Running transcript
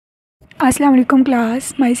Assalamu alaikum class,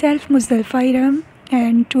 myself Muzdalfa Iram,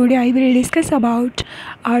 and today I will discuss about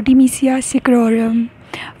Artemisia saccharorum.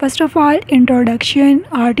 First of all, introduction.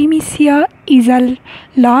 Artemisia is a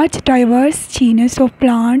large diverse genus of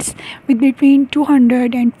plants with between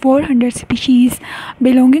 200 and 400 species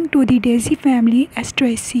belonging to the daisy family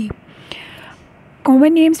Asteraceae.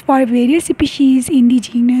 Common names for various species in the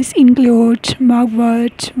genus include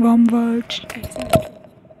mugwort, wormwort, etc.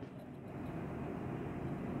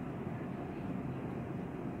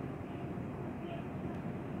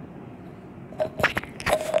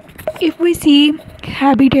 If we see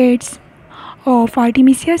habitats of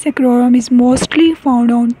Artemisia saccharorum is mostly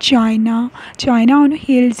found on China on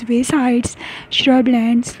hills, waysides,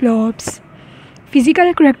 shrublands, slopes.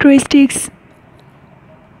 Physical characteristics.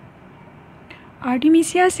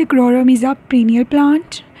 Artemisia saccharorum is a perennial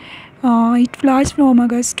plant. It flowers from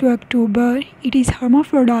August to October. It is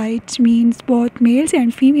hermaphrodite, means both males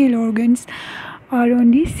and female organs are on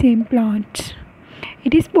the same plant.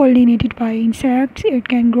 It is pollinated by insects. It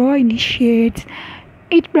can grow in the shades.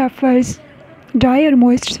 It prefers dry or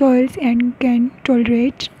moist soils and can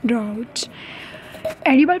tolerate drought.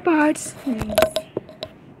 Edible parts.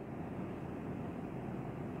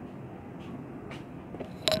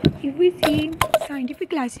 If we see scientific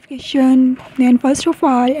classification, then first of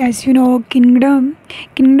all, as you know, kingdom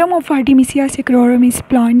of Artemisia saccharorum is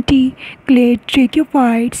Planticlade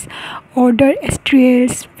Trachyophytes, order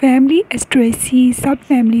Asterales, family Asteraceae,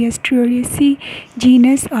 subfamily Asteraceae,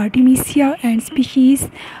 genus Artemisia, and species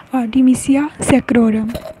Artemisia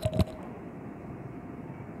saccharorum.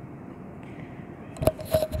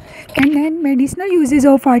 And then medicinal uses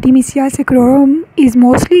of Artemisia saccharorum is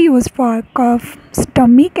mostly used for cough,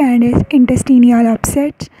 stomach and intestinal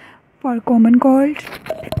upset, for common cold.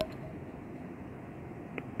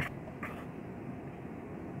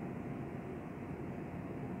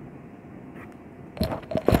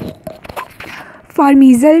 For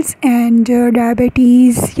measles and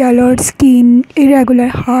diabetes, yellowed skin, irregular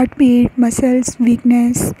heartbeat, muscles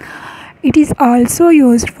weakness. It is also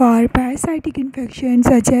used for parasitic infections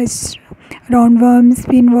such as roundworms,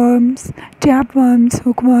 pinworms, tapeworms,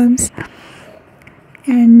 hookworms.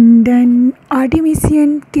 And then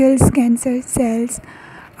artemisian kills cancer cells.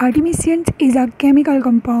 Artemisian is a chemical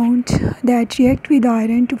compound that reacts with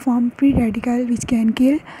iron to form free radical which can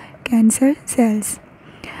kill cancer cells.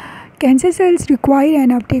 Cancer cells require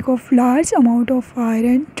an uptake of large amount of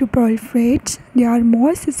iron to proliferate. They are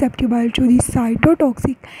more susceptible to the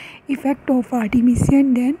cytotoxic effect of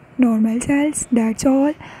artemisian than normal cells. That's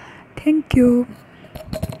all. Thank you.